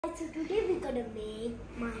So today we're gonna make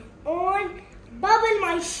my own bubble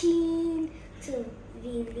machine. So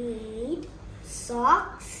we need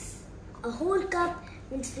socks, a whole cup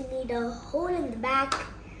means we need a hole in the back,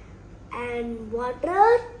 and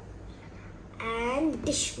water and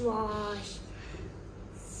dishwash,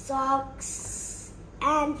 socks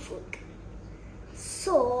and food.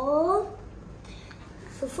 So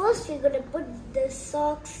first we're gonna put the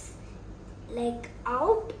socks like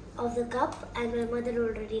out of the cup, and my mother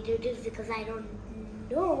already did it because I don't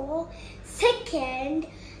know. Second,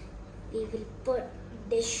 we will put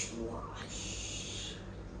dishwash.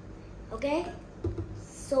 Okay,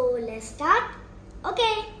 so let's start.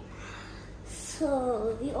 Okay,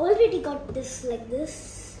 so we already got this like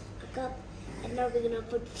this, a cup, and now we're gonna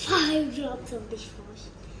put 5 drops of dishwash.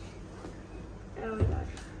 Oh my god,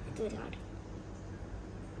 it's very hard.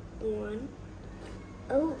 1,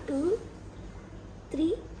 2,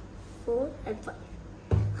 3, 4 and 5.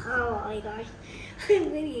 Oh my gosh, I'm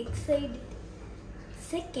very excited.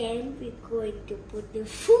 Second, we're going to put the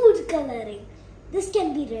food coloring. This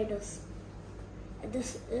can be red also.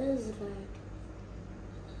 This is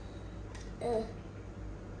red.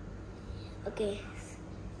 Okay,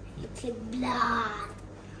 looks like blood.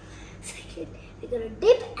 Second, we're gonna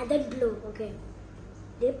dip and then blow. Okay,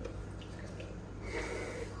 dip.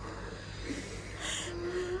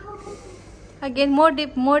 Again, more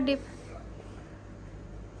dip, more dip.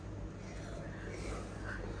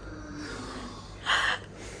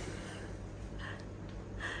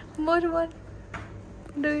 More.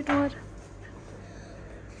 Do it more.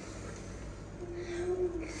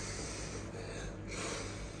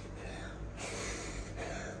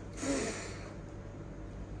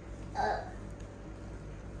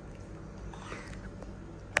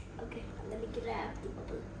 Okay, let me grab the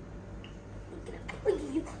bubble.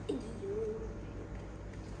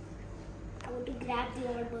 I want to grab the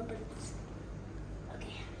old bubbles.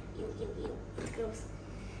 Okay, it's gross.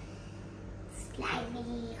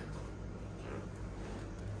 Slimy.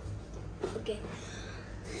 Okay.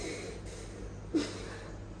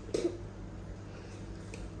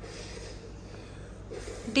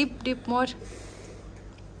 Dip more.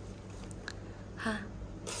 Huh.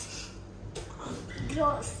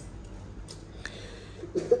 Gross.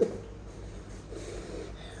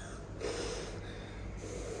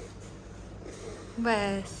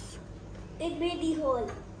 Bas. It made the hole.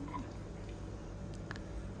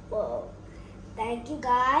 Whoa. Thank you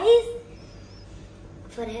guys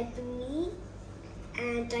for helping me,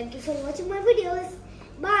 and thank you for watching my videos.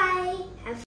 Bye. Have